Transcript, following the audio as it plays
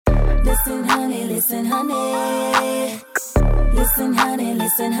Listen, honey, listen, honey. Listen, honey,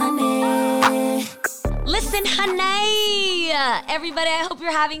 listen, honey. Listen, honey. Everybody, I hope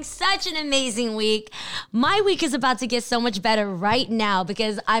you're having such an amazing week. My week is about to get so much better right now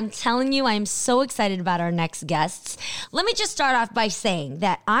because I'm telling you, I am so excited about our next guests. Let me just start off by saying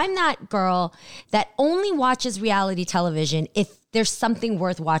that I'm that girl that only watches reality television if there's something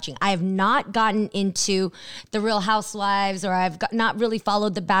worth watching. I have not gotten into The Real Housewives or not really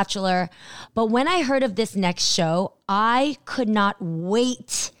followed The Bachelor. But when I heard of this next show, I could not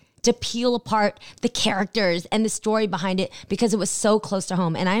wait to peel apart the characters and the story behind it because it was so close to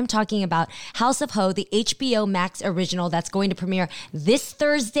home. And I am talking about House of Ho, the HBO Max original that's going to premiere this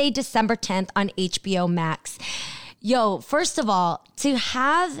Thursday, December 10th on HBO Max. Yo, first of all, to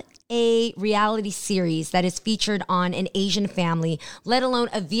have a reality series that is featured on an Asian family, let alone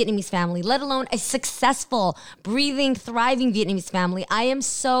a Vietnamese family, let alone a successful, breathing, thriving Vietnamese family. I am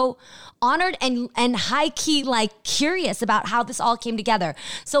so honored and high-key curious about how this all came together.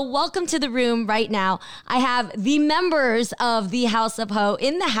 So welcome to the room right now. I have the members of the House of Ho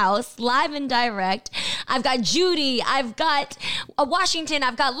in the house, live and direct. I've got Judy, I've got Washington,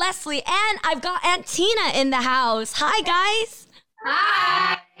 I've got Leslie, and I've got Aunt Tina in the house. Hi, guys.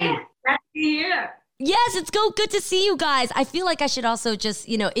 Hi. Glad to be here. Yes, it's good to see you guys. I feel like I should also just,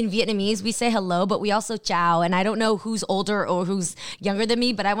 in Vietnamese, we say hello, but we also ciao. And I don't know who's older or who's younger than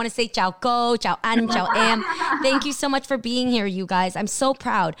me, but I want to say ciao co, ciao an, ciao am. Thank you so much for being here, you guys. I'm so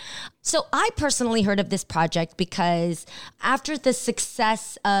proud. So I personally heard of this project because after the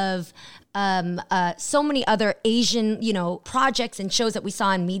success of so many other Asian, projects and shows that we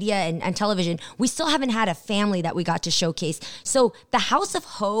saw in media and television, we still haven't had a family that we got to showcase. So the House of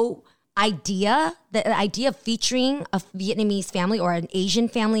Ho the idea of featuring a Vietnamese family or an Asian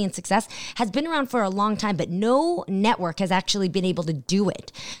family in success has been around for a long time, but no network has actually been able to do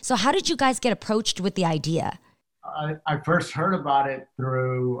it. So how did you guys get approached with the idea? I first heard about it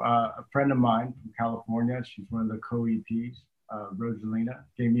through a friend of mine from California. She's one of the co-EPs, Rosalina,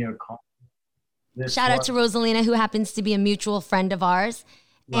 gave me a call. Shout out to Rosalina, who happens to be a mutual friend of ours.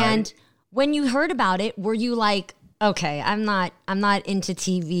 Right. And when you heard about it, were you like, okay, I'm not into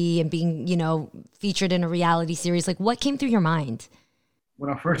TV and being, featured in a reality series. Like, what came through your mind? When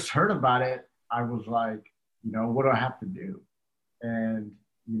I first heard about it, I was like, what do I have to do? And,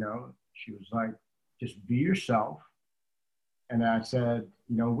 she was like, just be yourself. And I said,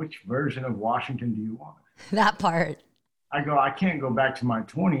 which version of Washington do you want? That part. I can't go back to my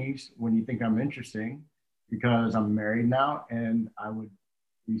 20s when you think I'm interesting because I'm married now and I would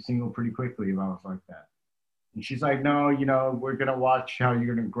be single pretty quickly if I was like that. And she's like, no, we're going to watch how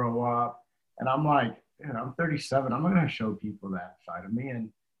you're going to grow up. And I'm like, I'm 37. I'm not going to show people that side of me. And,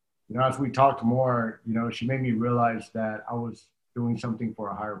 as we talked more, she made me realize that I was doing something for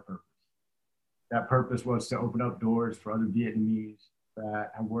a higher purpose. That purpose was to open up doors for other Vietnamese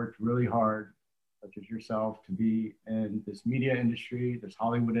that have worked really hard, such as yourself, to be in this media industry, this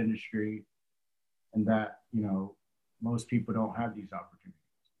Hollywood industry, and that, most people don't have these opportunities.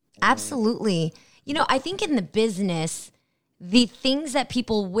 Absolutely. I think in the business, the things that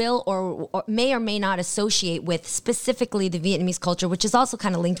people will or may or may not associate with specifically the Vietnamese culture, which is also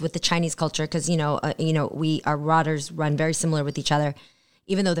kind of linked with the Chinese culture, because, our waters run very similar with each other,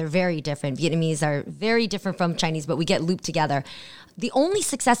 even though they're very different. Vietnamese are very different from Chinese, but we get looped together. The only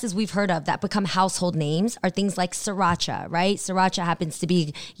successes we've heard of that become household names are things like Sriracha, right? Sriracha happens to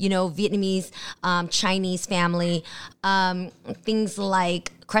be, Vietnamese, Chinese family. Things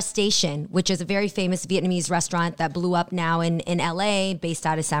like Crustacean, which is a very famous Vietnamese restaurant that blew up now in LA, based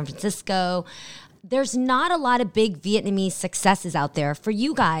out of San Francisco. There's not a lot of big Vietnamese successes out there. For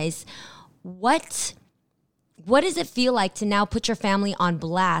you guys, what does it feel like to now put your family on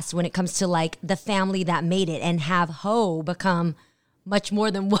blast when it comes to the family that made it and have Ho become much more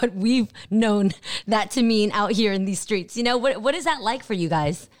than what we've known that to mean out here in these streets? What is that like for you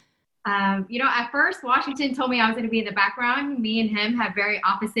guys? At first, Washington told me I was going to be in the background. Me and him have very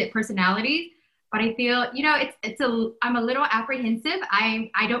opposite personalities, but I feel, I'm a little apprehensive.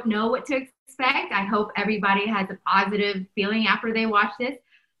 I don't know what to expect. I hope everybody has a positive feeling after they watch this.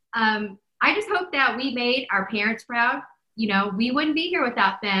 I just hope that we made our parents proud. We wouldn't be here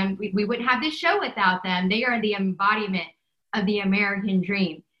without them. We wouldn't have this show without them. They are the embodiment of the American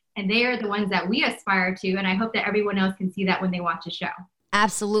dream, and they are the ones that we aspire to. And I hope that everyone else can see that when they watch the show.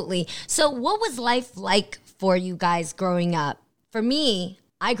 Absolutely. So what was life like for you guys growing up? For me,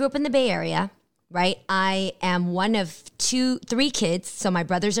 I grew up in the Bay Area, right? I am one of three kids. So my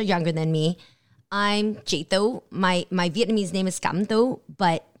brothers are younger than me. I'm Jato. My Vietnamese name is Cam Tho,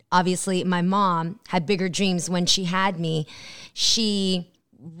 but obviously my mom had bigger dreams when she had me. She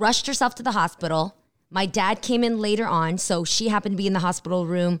rushed herself to the hospital. My dad came in later on, so she happened to be in the hospital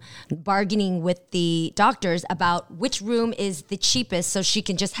room bargaining with the doctors about which room is the cheapest so she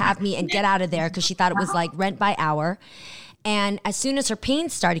can just have me and get out of there because she thought it was like rent by hour. And as soon as her pain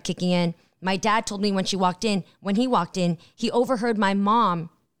started kicking in, my dad told me when he walked in, he overheard my mom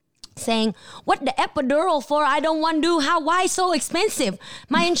saying, "What the epidural for? I don't want to do. Why so expensive?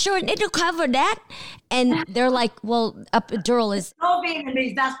 My insurance, it'll cover that." And they're like, "Well, epidural is..." So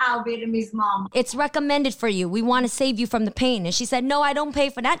Vietnamese, that's how Vietnamese mom. "It's recommended for you. We want to save you from the pain." And she said, "No, I don't pay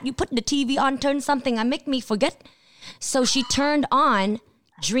for that. You put the TV on, turn something, and make me forget." So she turned on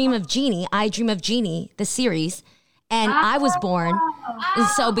Dream of Jeannie, I Dream of Jeannie, the series. And I was born. And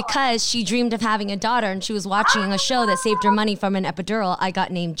so because she dreamed of having a daughter and she was watching a show that saved her money from an epidural, I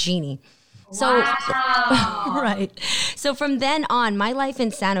got named Jeannie. So, right. So from then on, my life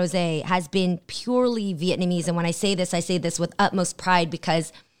in San Jose has been purely Vietnamese. And when I say this with utmost pride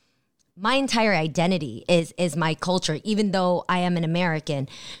because my entire identity is my culture, even though I am an American.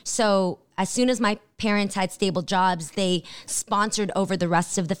 So as soon as my parents had stable jobs, they sponsored over the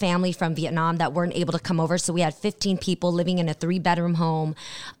rest of the family from Vietnam that weren't able to come over. So we had 15 people living in a 3-bedroom home.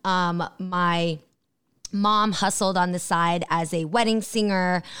 My mom hustled on the side as a wedding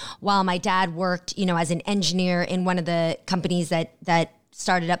singer while my dad worked, as an engineer in one of the companies that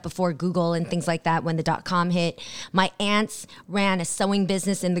started up before Google and things like that when the .com hit. My aunts ran a sewing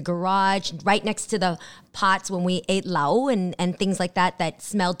business in the garage right next to the pots when we ate lao and things like that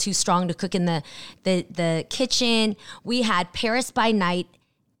smelled too strong to cook in the kitchen. We had Paris by Night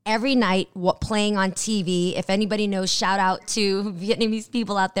every night playing on TV. If anybody knows, shout out to Vietnamese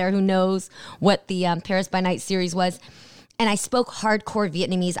people out there who knows what the Paris by Night series was. And I spoke hardcore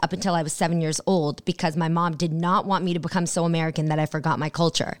Vietnamese up until I was 7 years old because my mom did not want me to become so American that I forgot my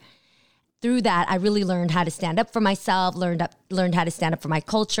culture. Through that, I really learned how to stand up for myself, learned how to stand up for my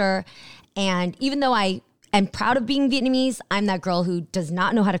culture. And even though I am proud of being Vietnamese, I'm that girl who does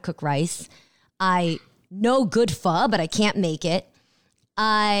not know how to cook rice. I know good pho, but I can't make it.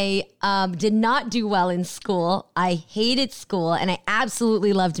 I did not do well in school. I hated school, and I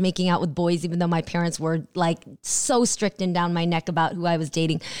absolutely loved making out with boys, even though my parents were like so strict and down my neck about who I was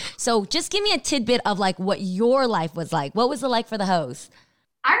dating. So just give me a tidbit of like what your life was like. What was it like for the host?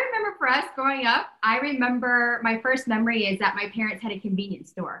 I remember for us growing up, my first memory is that my parents had a convenience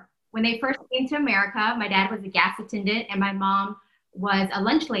store. When they first came to America, my dad was a gas attendant and my mom was a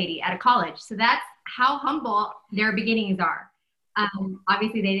lunch lady at a college. So that's how humble their beginnings are.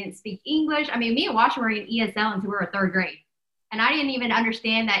 Obviously, they didn't speak English. I mean, me and Washington were in ESL until we were 3rd grade. And I didn't even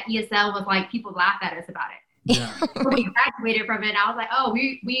understand that ESL was like, people laugh at us about it. Yeah. We graduated from it. I was like, oh,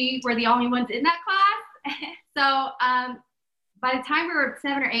 we were the only ones in that class. So by the time we were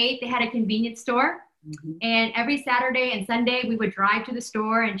 7 or 8, they had a convenience store. Mm-hmm. And every Saturday and Sunday, we would drive to the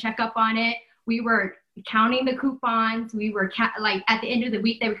store and check up on it. We were counting the coupons. We were like at the end of the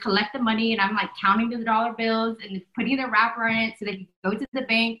week, they would collect the money and I'm like counting the dollar bills and putting the wrapper in it so they could go to the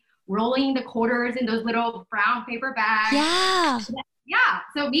bank, rolling the quarters in those little brown paper bags. Yeah. Yeah.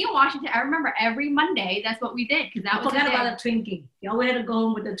 So me in Washington, I remember every Monday, that's what we did. Because that was forgot about a Twinkie. You always had to go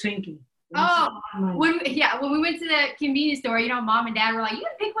home with a Twinkie. When we went to the convenience store, mom and dad were like, you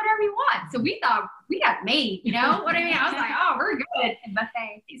can pick whatever you want. So we thought we got made, what I mean? I was like, oh, we're good.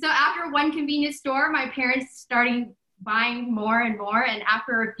 Buffet. So after one convenience store, my parents started buying more and more. And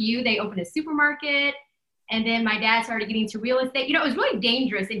after a few, they opened a supermarket. And then my dad started getting into real estate. It was really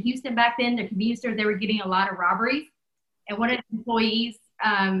dangerous in Houston back then. The convenience stores, they were getting a lot of robberies. And one of the employees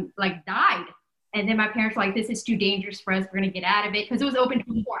died. And then my parents were like, this is too dangerous for us. We're going to get out of it. Because it was open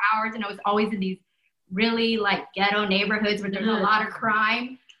 24 hours and it was always in these really ghetto neighborhoods where there's a lot of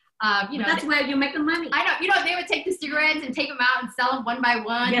crime. That's where you make the money. I know. They would take the cigarettes and take them out and sell them one by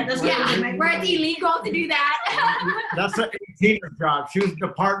one. Yeah, that's where it's illegal to do that. That's Tina's job. She was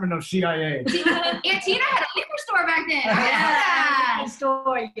Department of CIA. Aunt Tina had a liquor store back then. Yeah.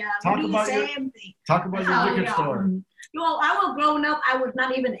 Store, yeah. Talk about your liquor store. I was growing up, I was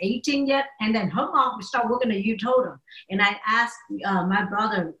not even 18 yet. And then her mom would start working at UTOTM. And I asked my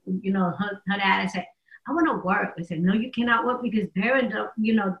brother, her dad, I said, I want to work. I said, no, you cannot work because parents,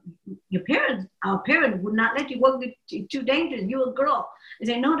 our parents would not let you work. It's too dangerous. You're a girl. I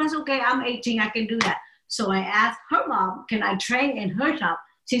said, no, that's okay. I'm 18. I can do that. So I asked her mom, can I train in her shop?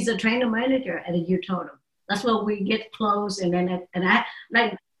 She's a trainer manager at a UTOTM. That's where we get close. And then,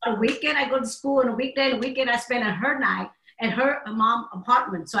 a weekend I go to school, and a weekend I spend at her night at her mom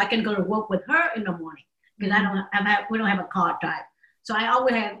apartment, so I can go to work with her in the morning because we don't have a car drive. So I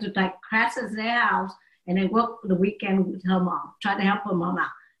always have to take classes at their house and then work the weekend with her mom, try to help her mom out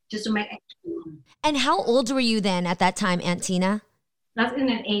just to make extra money. And how old were you then at that time, Aunt Tina? That's in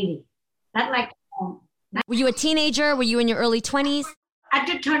an 80. That like, Were you a teenager? Were you in your early 20s? I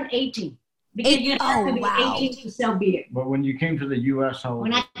just turned 18. Because you have to be 18 to sell beer. But when you came to the U.S., how old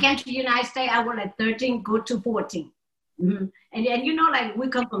when I came to the United States, I was like 13, go to 14. Mm-hmm. And you know, like we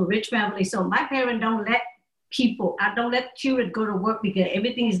come from a rich family, so my parents don't let I don't let children go to work because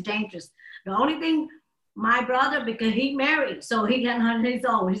everything is dangerous. The only thing, my brother, because he married, so he can his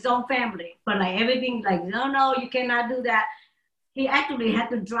own family. But like everything, like, no, you cannot do that. He actually had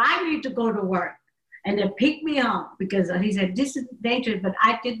to drive me to go to work and then pick me up because he said, this is dangerous, but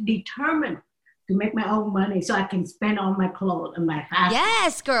I did determined to make my own money so I can spend on my clothes and my fashion.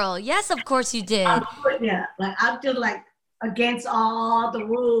 Yes, girl. Yes, of course you did. Yeah, like I'm just like against all the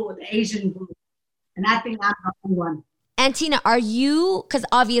rules, the Asian rules. And I think I'm the only one. And Tina, are you, because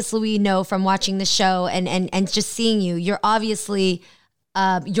obviously we know from watching the show and just seeing you, you're obviously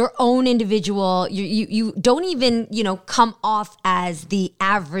your own individual. You don't even, come off as the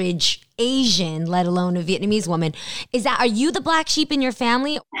average Asian, let alone a Vietnamese woman. Are you the black sheep in your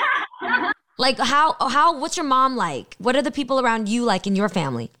family? Like what's your mom like? What are the people around you like in your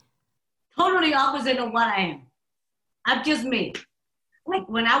family? Totally opposite of what I am. I'm just me. Like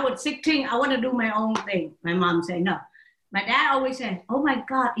when I was 16, I want to do my own thing. My mom said, no. My dad always said, oh my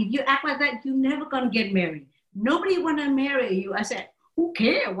God, if you act like that, you're never going to get married. Nobody want to marry you. I said, who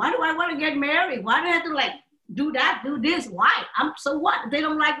cares? Why do I want to get married? Why do I have to like do that, do this? Why? So what? If they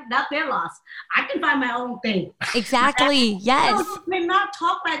don't like that, their loss. I can find my own thing. Exactly. Yes. No, you may not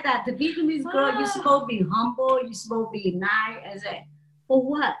talk like that. The Vietnamese girl, you're supposed to be humble. You're supposed to be nice. I said, for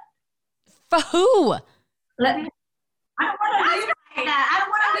what? For who? I don't want to live like that. I don't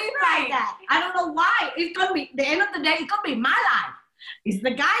want to live like that. I don't know why. It's going to be, the end of the day, it's going to be my life. It's the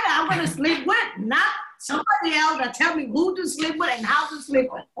guy that I'm going to sleep with, not somebody else that tell me who to sleep with and how to sleep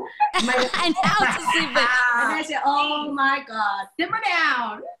with. And how to sleep with. And I said, oh my God, simmer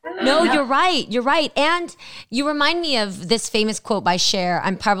down. No, you're right. You're right. And you remind me of this famous quote by Cher.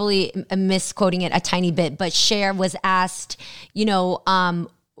 I'm probably misquoting it a tiny bit, but Cher was asked,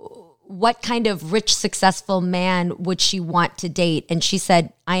 what kind of rich, successful man would she want to date? And she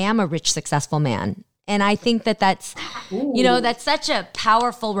said, I am a rich, successful man. And I think that's, that's such a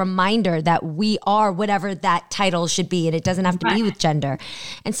powerful reminder that we are whatever that title should be. And it doesn't have to be with gender.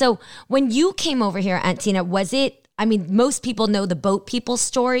 And so when you came over here, Aunt Tina, most people know the boat people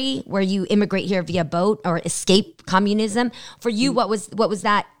story where you immigrate here via boat or escape communism. For you, what was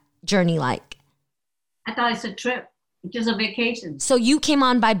that journey like? I thought it's a trip. It's just a vacation. So you came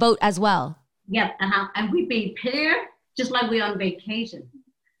on by boat as well? Yeah, and we prepared just like we're on vacation.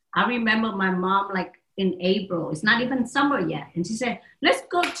 I remember my mom, like in April, it's not even summer yet. And she said, let's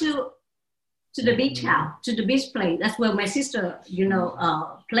go to the beach house, to the beach place. That's where my sister,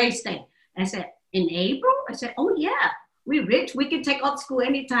 play stay. I said, in April? I said, oh yeah, we're rich. We can take off school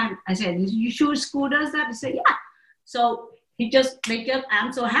anytime. I said, you sure school does that? He said, yeah. So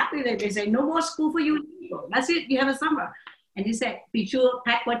I'm so happy that they say, no more school for you. That's it, you have a summer. And he said, be sure,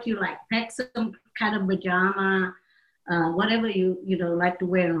 pack what you like. Pack some kind of pajama, whatever you like to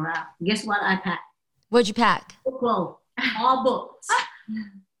wear around. Guess what I packed? What'd you pack? Clothes, all books.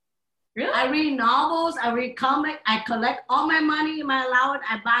 Really? I read novels, I read comics, I collect all my money, my allowance,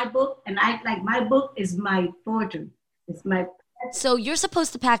 I buy books, and my book is my fortune. It's my... So you're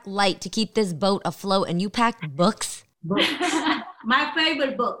supposed to pack light to keep this boat afloat, and you packed books? Books. My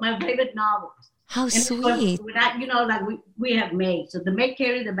favorite book, my favorite novels. How sweet. We have maids. So the maid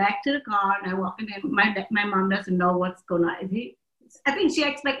carry the bag to the car and I walk in and my mom doesn't know what's going on. I think she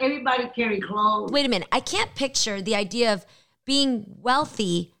expects everybody to carry clothes. Wait a minute. I can't picture the idea of being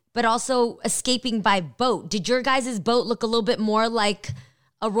wealthy, but also escaping by boat. Did your guys' boat look a little bit more like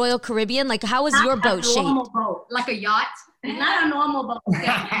a Royal Caribbean? Like how was your boat shaped? Boat. Like a yacht? It's not a normal boat.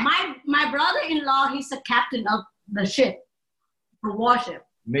 My brother-in-law, he's the captain of the ship, the warship.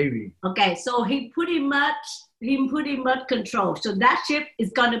 Navy. Okay, so he pretty much control. So that ship is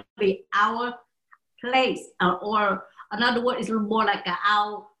gonna be our place, or another word is more like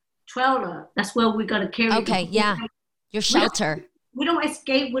our trailer. That's where we're gonna carry. Okay, yeah, your shelter. We don't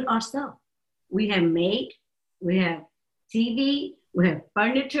escape with ourselves. We have maid, we have TV, we have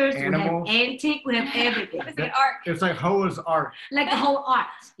furniture, Animals. We have antique, we have everything. It's like art. It's like Hoa's art. Like the whole art.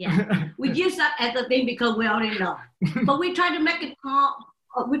 Yeah, we use that as a thing because we already know, but we try to make it calm.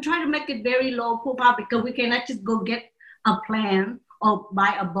 We try to make it very low profile because we cannot just go get a plane or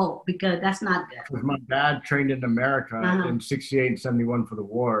buy a boat because that's not good. Because my dad trained in America in 68 and 71 for the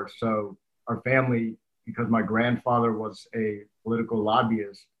war. So our family, because my grandfather was a political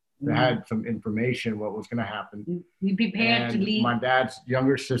lobbyist, they had some information what was going to happen. You prepared to leave. My dad's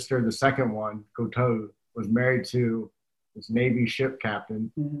younger sister, the second one, Goto, was married to this Navy ship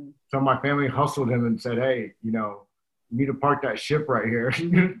captain. Mm-hmm. So my family hustled him and said, hey, you know, you need to park that ship right here.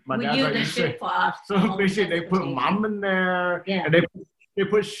 My We dad's use like, the "You ship said-" for us. So basically they put mom in there, Yeah. and they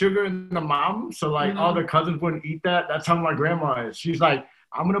put sugar in the mom, so like all the cousins wouldn't eat that. That's how my grandma is. She's like,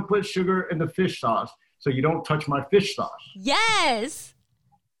 I'm gonna put sugar in the fish sauce so you don't touch my fish sauce. Yes.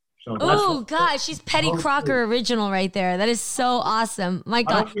 So that's Oh gosh, she's Petty Crocker original right there. That is so awesome. My I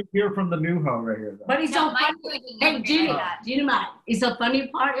God. don't hear from the new hoe right here though. But it's so funny. Hey, Gina, it's the funny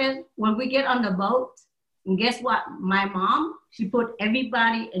part is when we get on the boat, and guess what? My mom, she put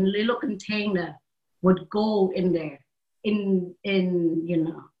everybody in a little container with gold in there, in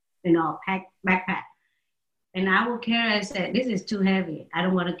our backpack. And I will carry. I said, this is too heavy. I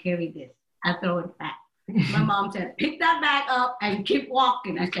don't want to carry this. I throw it back. My mom said, pick that bag up and keep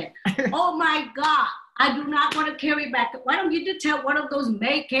walking. I said, oh my God, I do not want to carry it back. Why don't you just tell one of those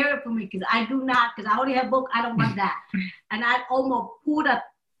maids carry it for me? Because I do not, because I already have book. I don't want that. And I almost pulled a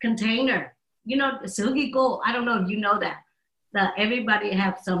container. You know, Sugi Gold. I don't know if you know that. Everybody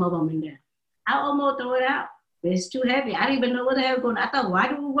have some of them in there. I almost throw it out. It's too heavy. I don't even know where the hell going. I thought, why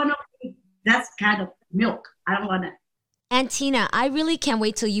do we want to? That's kind of milk. I don't want that. And Tina, I really can't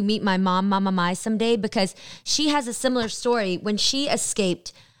wait till you meet my mom, Mama Mai, someday, because she has a similar story. When she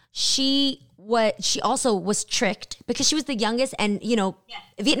escaped, she also was tricked because she was the youngest, and you know,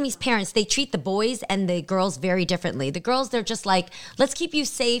 Vietnamese parents, they treat the boys and the girls very differently. The girls, they're just like, let's keep you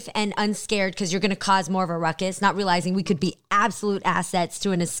safe and unscared because you're going to cause more of a ruckus, not realizing we could be absolute assets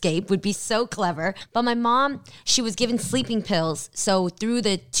to an escape, would be so clever. But my mom, she was given sleeping pills. So through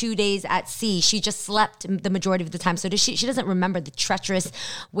the 2 days at sea, she just slept the majority of the time. So she doesn't remember the treacherous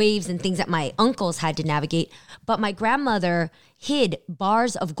waves and things that my uncles had to navigate. But my grandmother hid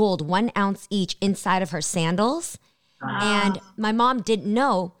bars of gold, 1 ounce each, inside of her sandals. And my mom didn't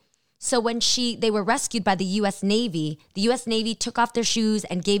know. So when they were rescued by the U.S. Navy, the U.S. Navy took off their shoes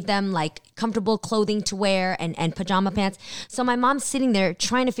and gave them like comfortable clothing to wear and pajama pants. So my mom's sitting there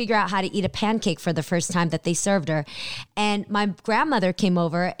trying to figure out how to eat a pancake for the first time that they served her. And my grandmother came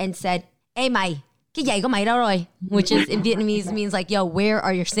over and said, hey, Mai, cái giày của mày đâu rồi? Which is in Vietnamese means like, yo, where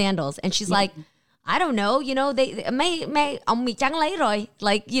are your sandals? And she's like, I don't know, you know, ông mì trắng lấy rồi.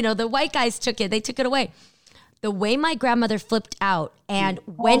 Like, you know, the white guys took it. They took it away. The way my grandmother flipped out and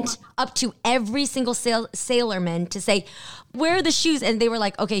went up to every single sailorman to say, where are the shoes? And they were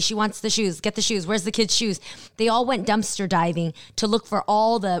like, okay, she wants the shoes. Get the shoes. Where's the kids' shoes? They all went dumpster diving to look for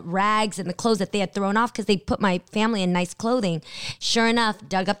all the rags and the clothes that they had thrown off because they put my family in nice clothing. Sure enough,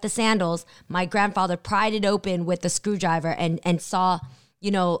 dug up the sandals. My grandfather pried it open with the screwdriver and saw, you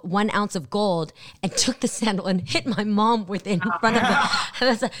know, 1 ounce of gold, and took the sandal and hit my mom with it in front of her.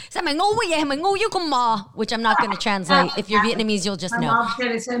 Which I'm not going to translate. If you're Vietnamese, you'll just know. My mom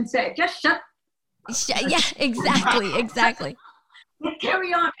said the same thing. Just shut. Yeah, exactly.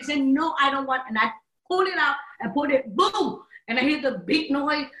 Carry on. I said, no, I don't want. And I pulled it out and put it, boom. And I hear the big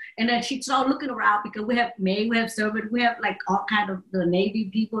noise. And then she started looking around because we have maid, we have servant, we have like all kind of the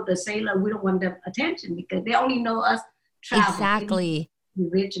Navy people, the sailor. We don't want them attention because they only know us travel. Exactly.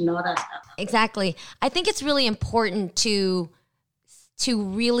 Rich and all that stuff. Exactly. I think it's really important to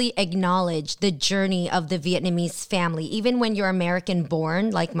really acknowledge the journey of the Vietnamese family. Even when you're American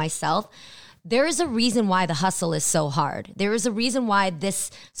born, like myself, there is a reason why the hustle is so hard. There is a reason why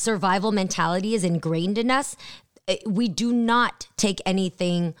this survival mentality is ingrained in us. We do not take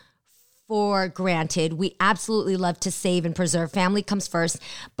anything for granted. We absolutely love to save and preserve. Family comes first.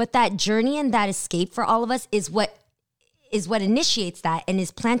 But that journey and that escape for all of us is what initiates that and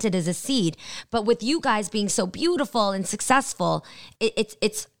is planted as a seed. But with you guys being so beautiful and successful,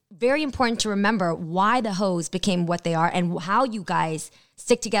 it's very important to remember why the hoes became what they are and how you guys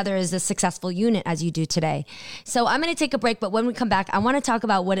stick together as a successful unit as you do today. So I'm going to take a break, but when we come back, I want to talk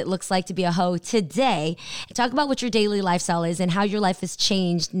about what it looks like to be a hoe today, and talk about what your daily lifestyle is and how your life has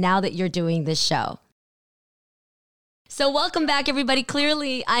changed now that you're doing this show. So welcome back, everybody.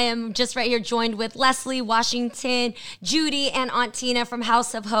 Clearly, I am just right here joined with Leslie, Washington, Judy, and Aunt Tina from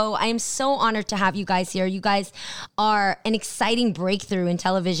House of Ho. I am so honored to have you guys here. You guys are an exciting breakthrough in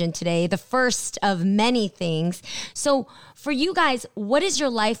television today, the first of many things. So for you guys, what is your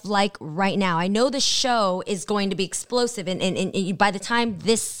life like right now? I know the show is going to be explosive, and by the time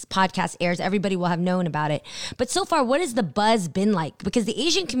this podcast airs, everybody will have known about it. But so far, what has the buzz been like? Because the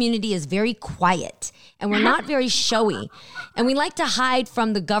Asian community is very quiet, and we're not very showy. And we like to hide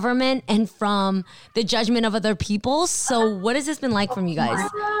from the government and from the judgment of other people. So what has this been like from you guys?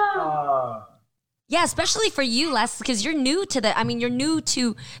 Yeah, especially for you, Les, because you're new to you're new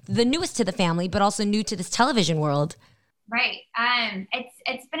to the newest to the family, but also new to this television world. Right.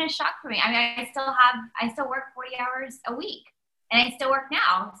 It's been a shock for me. I mean, I still work 40 hours a week, and I still work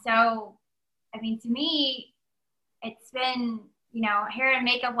now. So, I mean, to me, it's been, hair and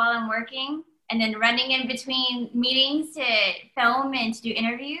makeup while I'm working, and then running in between meetings to film and to do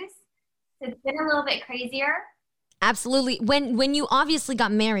interviews. So it's been a little bit crazier. Absolutely. When you obviously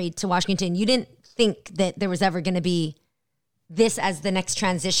got married to Washington, you didn't think that there was ever going to be this as the next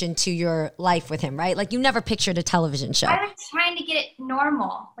transition to your life with him, right? Like you never pictured a television show. I was trying to get it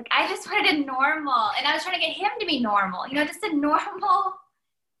normal. Like I just wanted a normal, and I was trying to get him to be normal, just a normal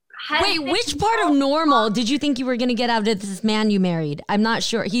husband. Wait, which part of normal did you think you were going to get out of this man you married? I'm not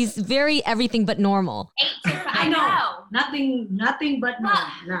sure. He's very everything but normal. I know. Nothing but normal.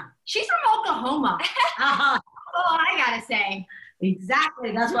 No. She's from Oklahoma. Oh, I gotta say.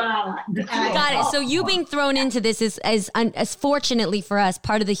 Exactly. That's what I like. Got it. So you being thrown into this is as fortunately for us,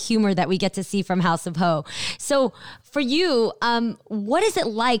 part of the humor that we get to see from House of Ho. So for you, what is it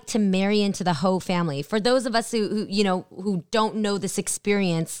like to marry into the Ho family? For those of us who don't know this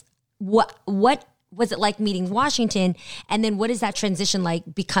experience, what was it like meeting Washington? And then what is that transition like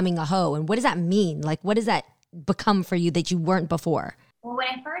becoming a Ho? And what does that mean? Like, what does that become for you that you weren't before? Well, when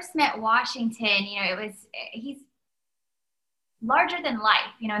I first met Washington, he's larger than life,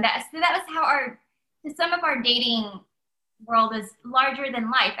 that was how some of our dating world was larger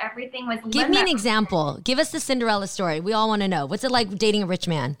than life. Everything was. Give me an example. Give us the Cinderella story. We all want to know. What's it like dating a rich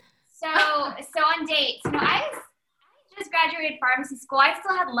man? So on dates, I just graduated pharmacy school. I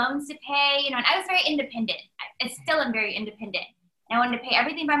still had loans to pay, and I was very independent. I still am very independent. And I wanted to pay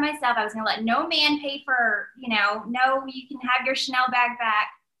everything by myself. I was going to let no man pay for, no, you can have your Chanel bag back.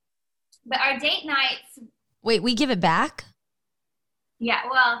 But our date nights. Wait, we give it back? Yeah,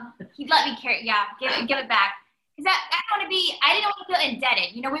 well, he'd let me carry. Yeah, give it back. Because I didn't want to feel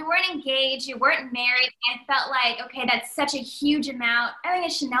indebted. We weren't engaged, we weren't married. I felt like, okay, that's such a huge amount. I think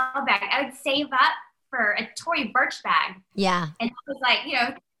a Chanel bag. I would save up for a Tory Burch bag. Yeah. And it was like,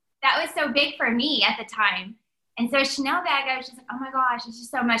 that was so big for me at the time. And so a Chanel bag, I was just like, oh my gosh, it's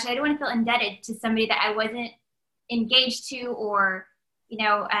just so much. I didn't want to feel indebted to somebody that I wasn't engaged to or,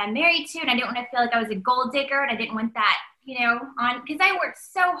 married to. And I didn't want to feel like I was a gold digger. And I didn't want that, because I worked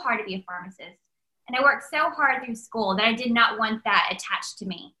so hard to be a pharmacist. And I worked so hard through school that I did not want that attached to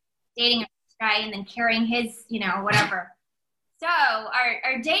me. Dating a guy and then carrying his, whatever. So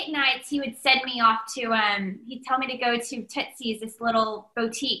our date nights, he would send me off to, he'd tell me to go to Tootsie's, this little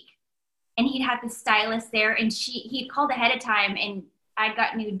boutique. And he'd have the stylist there, and he'd called ahead of time, and I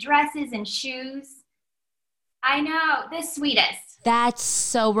got new dresses and shoes. I know, the sweetest. That's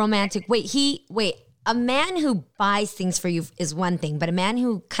so romantic. Wait, a man who buys things for you is one thing, but a man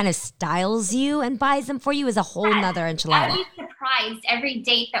who kind of styles you and buys them for you is a whole nother enchilada. I would be surprised every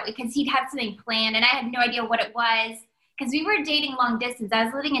date because he'd have something planned, and I had no idea what it was. Because we were dating long distance. I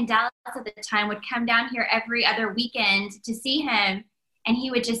was living in Dallas at the time, would come down here every other weekend to see him. And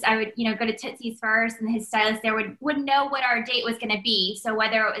I would, go to Tootsie's first, and his stylist there would know what our date was going to be. So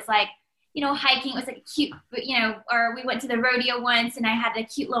whether it was like, hiking, it was like a cute, or we went to the rodeo once and I had a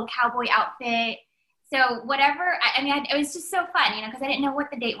cute little cowboy outfit. So whatever, it was just so fun, because I didn't know what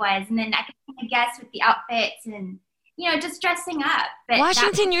the date was. And then I could kind of guess with the outfits and, just dressing up. But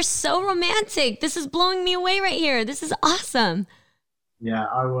Washington, you're so romantic. This is blowing me away right here. This is awesome. Yeah,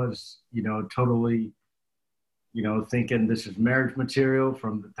 I was, totally thinking this is marriage material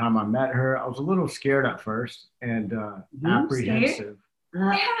from the time I met her. I was a little scared at first and apprehensive.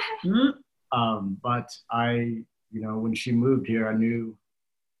 But I, when she moved here, I knew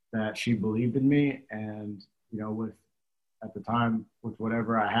that she believed in me. And, at the time, with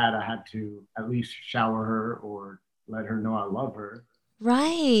whatever I had to at least shower her or let her know I love her.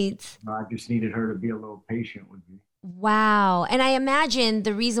 Right. I just needed her to be a little patient with me. Wow. And I imagine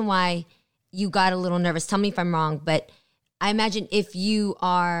the reason why you got a little nervous, tell me if I'm wrong, but I imagine if you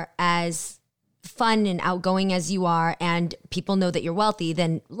are as fun and outgoing as you are and people know that you're wealthy,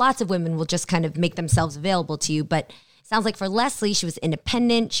 then lots of women will just kind of make themselves available to you. But it sounds like for Leslie, she was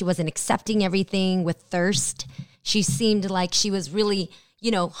independent. She wasn't accepting everything with thirst. She seemed like she was really,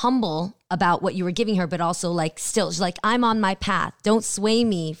 humble about what you were giving her, but also like still, she's like, I'm on my path. Don't sway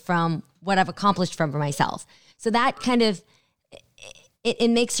me from what I've accomplished for myself. So that kind of, it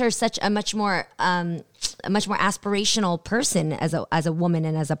makes her such a much more aspirational person as a woman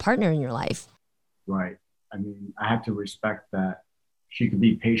and as a partner in your life. Right. I had to respect that she could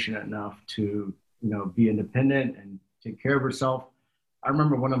be patient enough to, be independent and take care of herself. I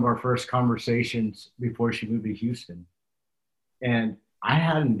remember one of our first conversations before she moved to Houston, and I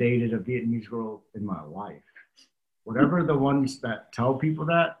hadn't dated a Vietnamese girl in my life. Whatever the ones that tell people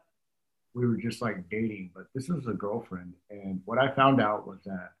that, we were just like dating, but this was a girlfriend. And what I found out was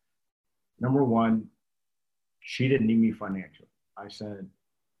that, number one, she didn't need me financially. I said,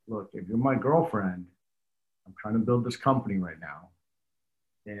 look, if you're my girlfriend, I'm trying to build this company right now.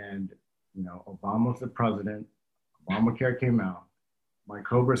 And, you know, Obama's the president. Obamacare came out. My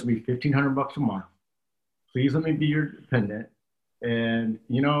Cobra's gonna be $1,500 a month. Please let me be your dependent. And,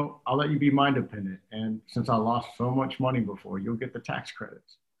 you know, I'll let you be my dependent. And since I lost so much money before, you'll get the tax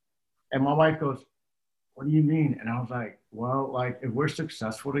credits. And my wife goes, what do you mean? And I was like, well, like if we're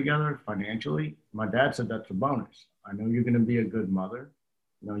successful together financially, my dad said that's a bonus. I know you're going to be a good mother.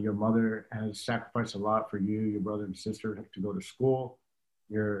 You know, your mother has sacrificed a lot for you, your brother and sister to go to school.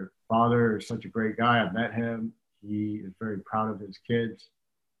 Your father is such a great guy. I met him. He is very proud of his kids.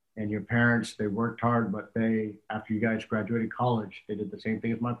 And your parents, they worked hard, but they, after you guys graduated college, they did the same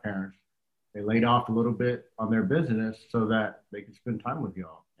thing as my parents. They laid off a little bit on their business so that they could spend time with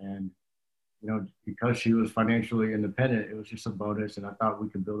y'all. And, you know, because she was financially independent, it was just a bonus. And I thought we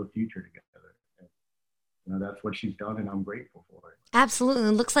could build a future together. And, you know, that's what she's done, and I'm grateful for it. Absolutely.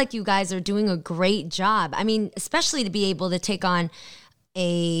 It looks like you guys are doing a great job. I mean, especially to be able to take on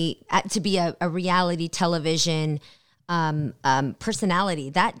to be a reality television personality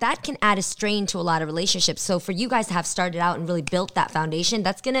that can add a strain to a lot of relationships. So for you guys to have started out and really built that foundation,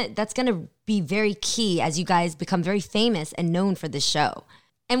 that's gonna be very key as you guys become very famous and known for this show.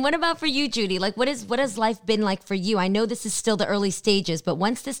 And what about for you, Judy? Like, what has life been like for you? I know this is still the early stages, but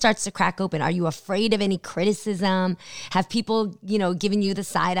once this starts to crack open, are you afraid of any criticism? Have people, you know, given you the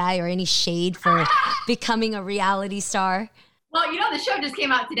side eye or any shade for becoming a reality star? Well, you know, the show just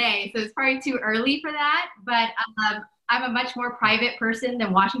came out today, so it's probably too early for that. But I'm a much more private person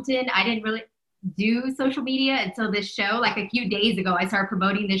than Washington. I didn't really do social media until this show. Like a few days ago, I started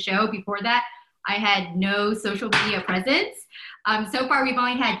promoting the show. Before that, I had no social media presence. So far, we've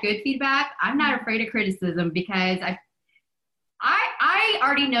only had good feedback. I'm not afraid of criticism because I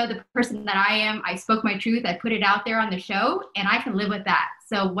already know the person that I am. I spoke my truth. I put it out there on the show, and I can live with that.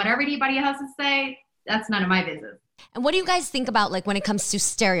 So whatever anybody else has to say, that's none of my business. And what do you guys think about, like, when it comes to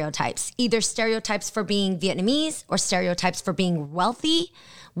stereotypes, either stereotypes for being Vietnamese or stereotypes for being wealthy?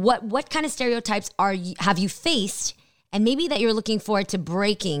 What kind of stereotypes have you faced, and maybe that you're looking forward to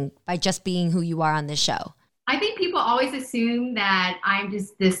breaking by just being who you are on this show? I think people always assume that I'm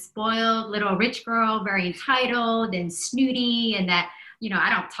just this spoiled little rich girl, very entitled and snooty, and that, you know,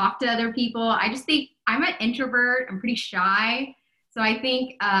 I don't talk to other people. I just think I'm an introvert. I'm pretty shy. So I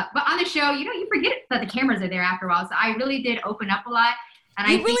think, but on the show, you know, you forget that the cameras are there after a while. So I really did open up a lot.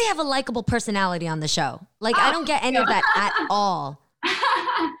 And you really have a likable personality on the show. Like, I don't get any of that at all.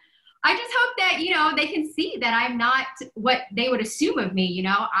 I just hope that, you know, they can see that I'm not what they would assume of me. You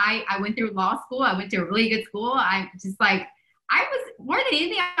know, I went through law school. I went to a really good school. I'm just like, I was more than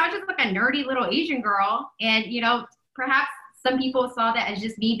anything, I was just like a nerdy little Asian girl. And, you know, perhaps some people saw that as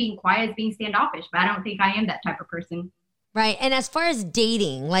just me being quiet, as being standoffish, but I don't think I am that type of person. Right. And as far as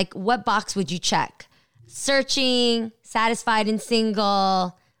dating, like, what box would you check? Searching, satisfied and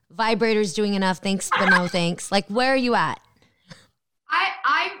single, vibrators doing enough, thanks but no thanks. Like, where are you at?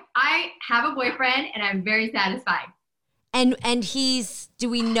 I have a boyfriend and I'm very satisfied. And do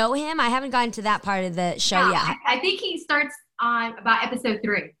we know him? I haven't gotten to that part of the show yet. I think he starts on about episode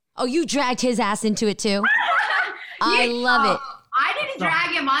 3. Oh, you dragged his ass into it too? I love it. I didn't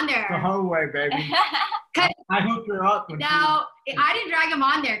drag him on there. The whole way, baby. I hooked her up. No, I didn't drag him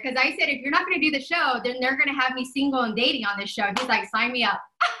on there because I said, if you're not going to do the show, then they're going to have me single and dating on this show. He's like, sign me up.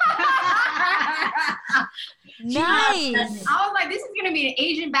 Nice. I was like, this is going to be an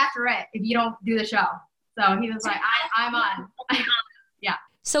Asian bachelorette if you don't do the show. So he was like, I'm on. Yeah.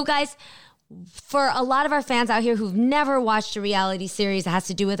 So guys, for a lot of our fans out here who've never watched a reality series that has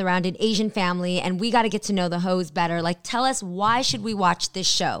to do with around an Asian family, and we got to get to know the hoes better, like, tell us, why should we watch this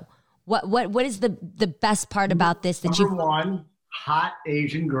show? What is the best part about this that Number one, hot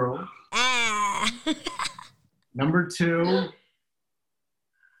Asian girl. Number 2,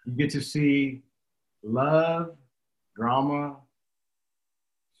 you get to see love, drama,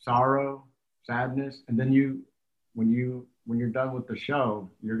 sorrow, sadness, and then when you're done with the show,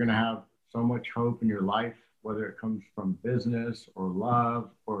 you're gonna have so much hope in your life, whether it comes from business or love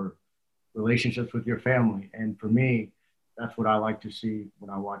or relationships with your family. And for me, that's what I like to see when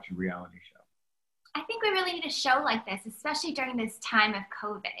I watch a reality show. I think we really need a show like this, especially during this time of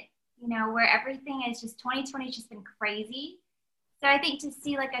COVID, you know, where everything is just, 2020 has just been crazy. So I think to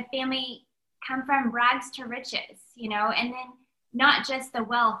see like a family come from rags to riches, you know, and then not just the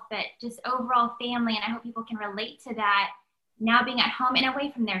wealth, but just overall family. And I hope people can relate to that now, being at home and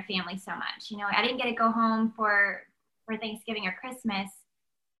away from their family so much. You know, I didn't get to go home for Thanksgiving or Christmas.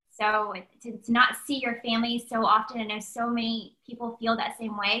 So to not see your family so often, I know so many people feel that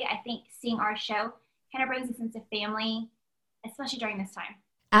same way. I think seeing our show kind of brings a sense of family, especially during this time.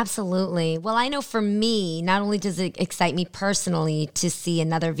 Absolutely. Well, I know for me, not only does it excite me personally to see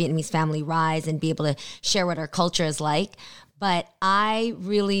another Vietnamese family rise and be able to share what our culture is like, but I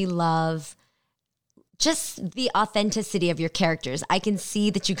really love just the authenticity of your characters. I can see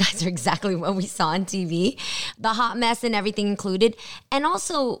that you guys are exactly what we saw on TV, the hot mess and everything included. And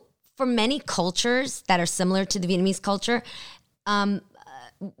also for many cultures that are similar to the Vietnamese culture, the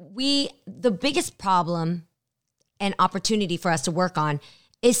biggest problem and opportunity for us to work on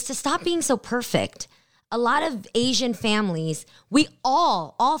is to stop being so perfect. A lot of Asian families, we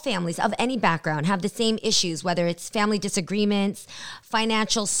all families of any background have the same issues, whether it's family disagreements,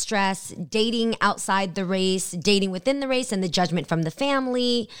 financial stress, dating outside the race, dating within the race, and the judgment from the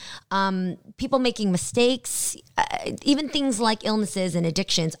family, people making mistakes, even things like illnesses and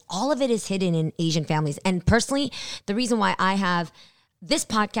addictions. All of it is hidden in Asian families. And personally, the reason why I have this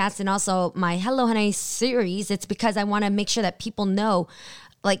podcast and also my Hello Honey series, it's because I want to make sure that people know,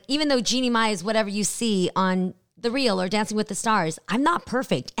 like, even though Jeannie Mai is whatever you see on The Real or Dancing with the Stars, I'm not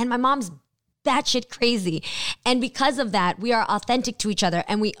perfect. And my mom's batshit crazy. And because of that, we are authentic to each other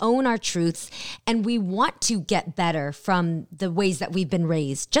and we own our truths and we want to get better from the ways that we've been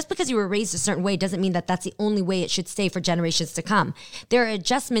raised. Just because you were raised a certain way doesn't mean that that's the only way it should stay for generations to come. There are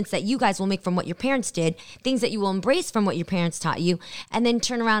adjustments that you guys will make from what your parents did, things that you will embrace from what your parents taught you, and then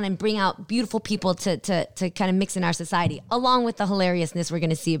turn around and bring out beautiful people to kind of mix in our society, along with the hilariousness we're going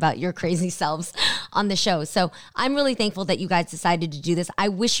to see about your crazy selves on the show. So I'm really thankful that you guys decided to do this. I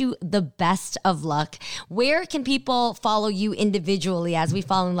wish you the best of luck. Where can people follow you individually as we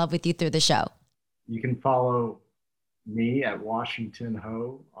fall in love with you through the show? You can follow me at Washington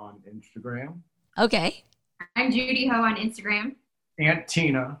Ho on Instagram. Okay. I'm Judy Ho on Instagram. Aunt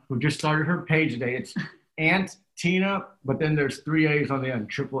Tina, who just started her page today. It's Aunt Tina, but then there's 3 A's on the end,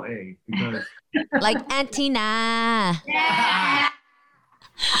 triple A, because like Antina. Yeah.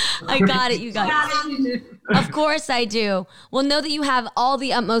 I got it, you guys. Of course I do. Well, know that you have all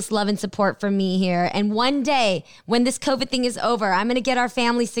the utmost love and support from me here. And one day, when this COVID thing is over, I'm going to get our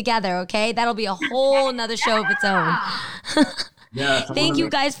families together, okay? That'll be a whole nother show of its own. yeah, Thank you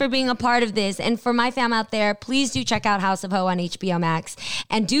guys for being a part of this. And for my fam out there, please do check out House of Ho on HBO Max.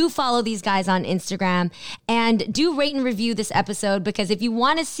 And do follow these guys on Instagram. And do rate and review this episode, because if you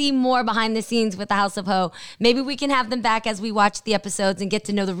want to see more behind the scenes with the House of Ho, maybe we can have them back as we watch the episodes and get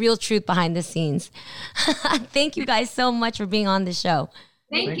to know the real truth behind the scenes. Thank you guys so much for being on the show.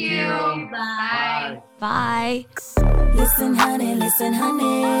 Thank you. Bye. Bye. Listen, honey, listen,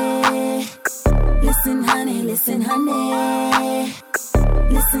 honey. Listen, honey, listen, honey.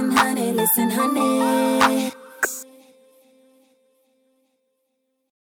 Listen, honey, listen, honey.